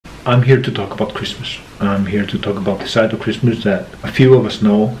I'm here to talk about Christmas. I'm here to talk about the side of Christmas that a few of us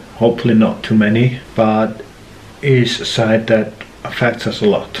know, hopefully not too many, but is a side that affects us a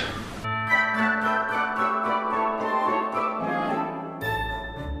lot.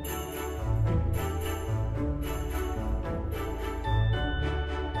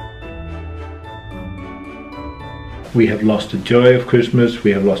 We have lost the joy of Christmas, we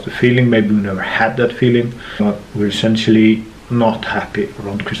have lost the feeling, maybe we never had that feeling, but we're essentially not happy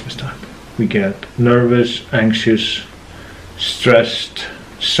around Christmas time. We get nervous, anxious, stressed,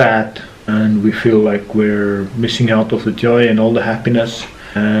 sad, and we feel like we're missing out of the joy and all the happiness,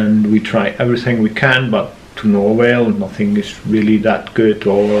 and we try everything we can, but to no avail. Nothing is really that good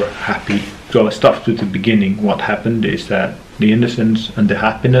or happy. So I started with the beginning. What happened is that the innocence and the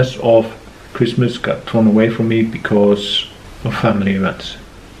happiness of Christmas got thrown away from me because of family events.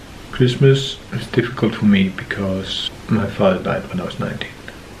 Christmas is difficult for me because my father died when I was 19.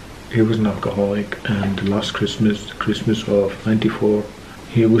 He was an alcoholic, and the last Christmas, the Christmas of '94,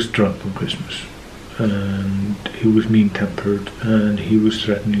 he was drunk on Christmas. And he was mean-tempered, and he was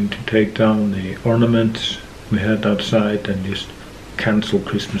threatening to take down the ornaments we had outside and just cancel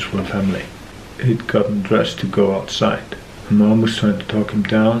Christmas for the family. He'd gotten dressed to go outside. Mom was trying to talk him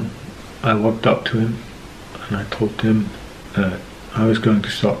down. I walked up to him and I told him that I was going to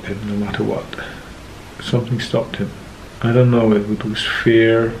stop him no matter what. Something stopped him. I don't know if it was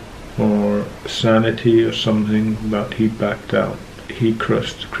fear or sanity or something, but he backed out. He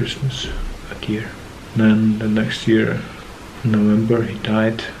crushed Christmas that year. Then the next year, in November, he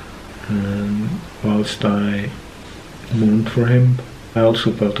died, and whilst I mourned for him, I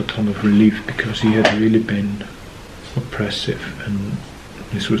also felt a ton of relief because he had really been oppressive, and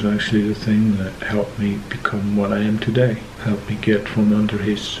this was actually the thing that helped me become what I am today. Helped me get from under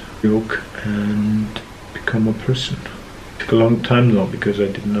his yoke and become a person. It took a long time though, because I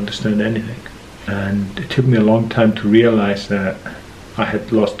didn't understand anything. And it took me a long time to realize that I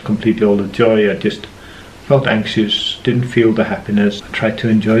had lost completely all the joy. I just felt anxious, didn't feel the happiness. I tried to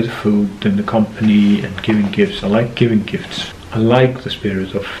enjoy the food and the company and giving gifts. I like giving gifts. I like the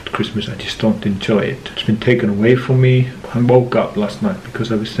spirit of Christmas, I just don't enjoy it. It's been taken away from me. I woke up last night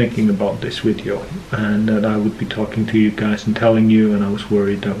because I was thinking about this video and that I would be talking to you guys and telling you, and I was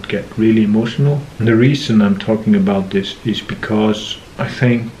worried I would get really emotional. And the reason I'm talking about this is because I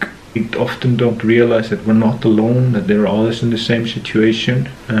think we often don't realize that we're not alone, that there are others in the same situation.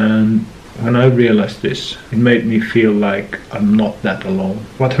 And when I realized this, it made me feel like I'm not that alone.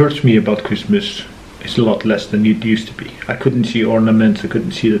 What hurts me about Christmas is a lot less than it used to be. I couldn't see ornaments, I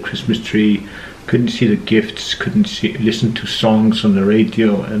couldn't see the Christmas tree, couldn't see the gifts, listen to songs on the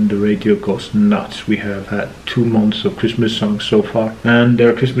radio, and the radio goes nuts. We have had 2 months of Christmas songs so far, and there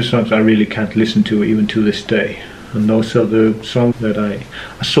are Christmas songs I really can't listen to even to this day. And those are the songs that I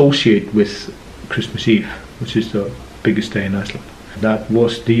associate with Christmas Eve, which is the biggest day in Iceland. That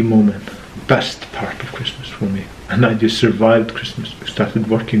was the moment, best part of Christmas for me. And I just survived Christmas. I started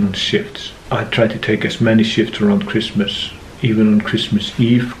working on shifts. I tried to take as many shifts around Christmas, even on Christmas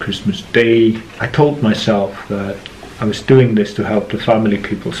Eve, Christmas Day. I told myself that I was doing this to help the family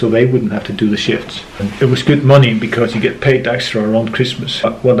people so they wouldn't have to do the shifts. And it was good money because you get paid extra around Christmas.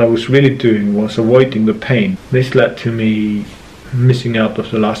 But what I was really doing was avoiding the pain. This led to me missing out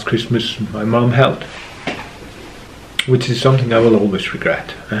of the last Christmas my mom held, which is something I will always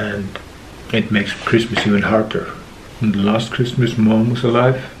regret, and it makes Christmas even harder. On the last Christmas Mom was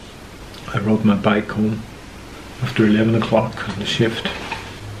alive, I rode my bike home after 11 o'clock on the shift.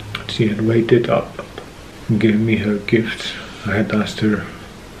 She had waited up and gave me her gifts. I had asked her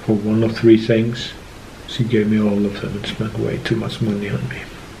for 1 of 3 things. She gave me all of them and spent way too much money on me.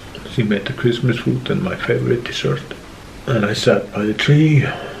 She made the Christmas food and my favorite dessert. And I sat by the tree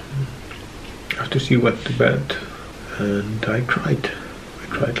after she went to bed, and I cried. I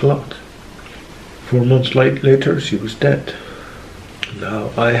cried a lot. 4 months later she was dead.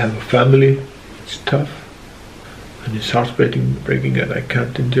 Now I have a family. It's tough and it's heartbreaking that I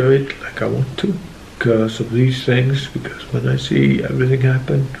can't enjoy it like I want to because of these things, because when I see everything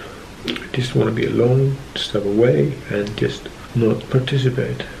happen, I just want to be alone, step away and just not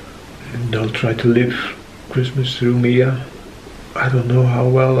participate. And I'll try to live Christmas through Mia. I don't know how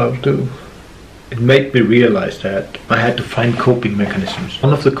well I'll do. It made me realize that I had to find coping mechanisms.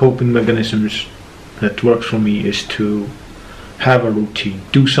 One of the coping mechanisms that works for me is to have a routine.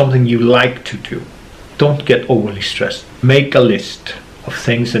 Do something you like to do. Don't get overly stressed. Make a list of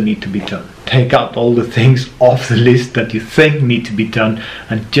things that need to be done. Take out all the things off the list that you think need to be done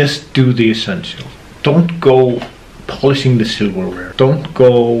and just do the essential. Don't go polishing the silverware. Don't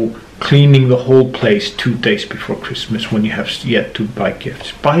go cleaning the whole place 2 days before Christmas when you have yet to buy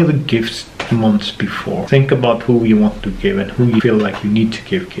gifts. Buy the gifts months before. Think about who you want to give and who you feel like you need to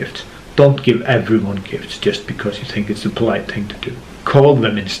give gifts. Don't give everyone gifts just because you think it's a polite thing to do. Call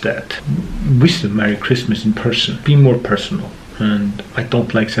them instead. Wish them Merry Christmas in person. Be more personal. And I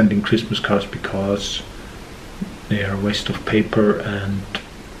don't like sending Christmas cards because they are a waste of paper and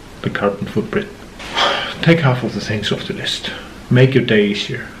the carbon footprint. Take half of the things off the list. Make your day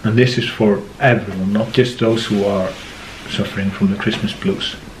easier. And this is for everyone, not just those who are suffering from the Christmas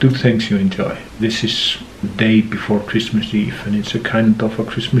blues. Do things you enjoy. This is the day before Christmas Eve and it's a kind of a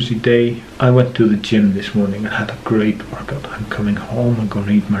Christmassy day. I went to the gym this morning and had a great workout. I'm coming home, I'm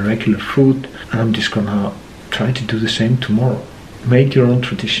gonna eat my regular food and I'm just gonna try to do the same tomorrow. Make your own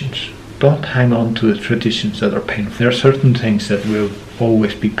traditions. Don't hang on to the traditions that are painful. There are certain things that will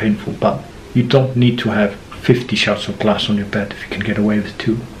always be painful, but you don't need to have 50 shots of glass on your bed if you can get away with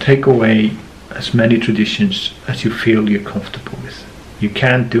 2. Take away as many traditions as you feel you're comfortable with. You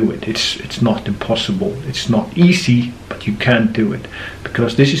can do it. It's not impossible. It's not easy, but you can do it.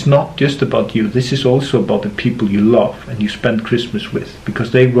 Because this is not just about you. This is also about the people you love and you spend Christmas with.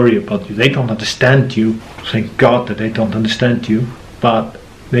 Because they worry about you. They don't understand you. Thank God that they don't understand you. But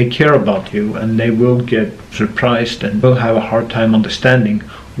they care about you and they will get surprised and will have a hard time understanding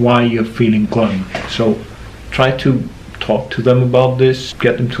why you're feeling glum. So try to talk to them about this.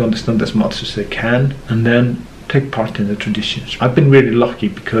 Get them to understand as much as they can. And then take part in the traditions. I've been really lucky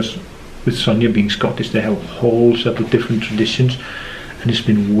because with Sonia being Scottish, they have a whole set of different traditions and it's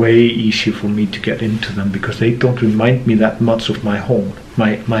been way easier for me to get into them because they don't remind me that much of my home,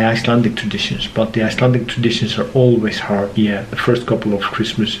 my Icelandic traditions. But the Icelandic traditions are always hard. Yeah, the first couple of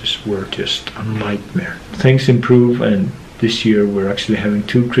Christmases were just a nightmare. Things improve and this year we're actually having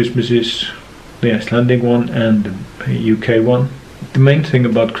 2 Christmases, the Icelandic one and the UK one. The main thing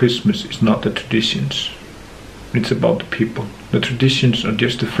about Christmas is not the traditions. It's about the people. The traditions are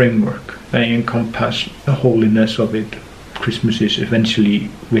just a framework. They encompass the holiness of it. Christmas is eventually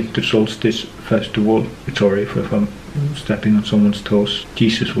winter solstice festival. Sorry if I'm stepping on someone's toes.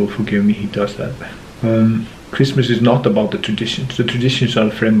 Jesus will forgive me, he does that. Christmas is not about the traditions. The traditions are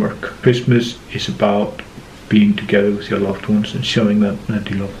the framework. Christmas is about being together with your loved ones and showing that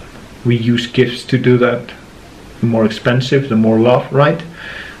you love them. We use gifts to do that. The more expensive, the more love, right?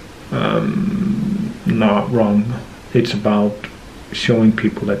 Not wrong. It's about showing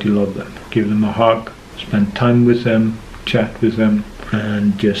people that you love them. Give them a hug, spend time with them, chat with them,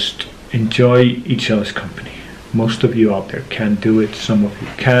 and just enjoy each other's company. Most of you out there can do it, some of you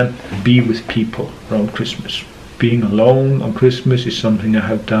can't. Be with people around Christmas. Being alone on Christmas is something I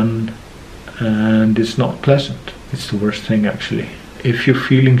have done and it's not pleasant. It's the worst thing actually. If you're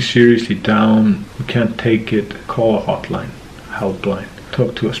feeling seriously down, you can't take it, call a hotline, helpline,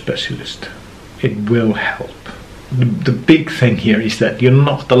 talk to a specialist. It will help. The big thing here is that you're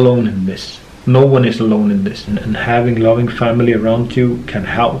not alone in this. No one is alone in this. And having loving family around you can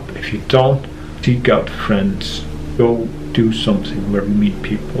help. If you don't, seek out friends. Go do something where you meet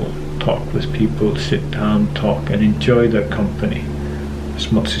people, talk with people, sit down, talk, and enjoy their company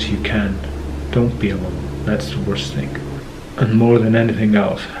as much as you can. Don't be alone. That's the worst thing. And more than anything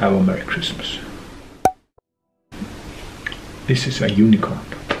else, have a Merry Christmas. This is a unicorn.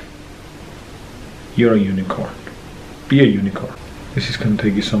 You're a unicorn. Be a unicorn. This is going to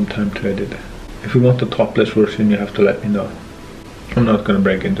take you some time to edit. If you want the topless version, you have to let me know. I'm not going to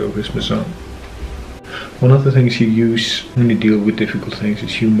break into a Christmas song. One of the things you use when you deal with difficult things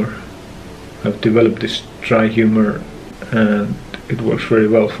is humor. I've developed this dry humor and it works very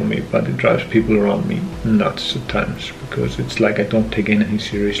well for me, but it drives people around me nuts at times because it's like I don't take anything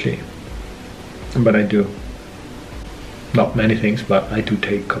seriously. But I do. Not many things, but I do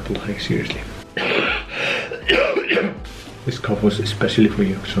take a couple of things seriously. This cough was especially for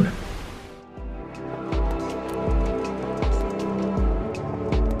you, Sonia.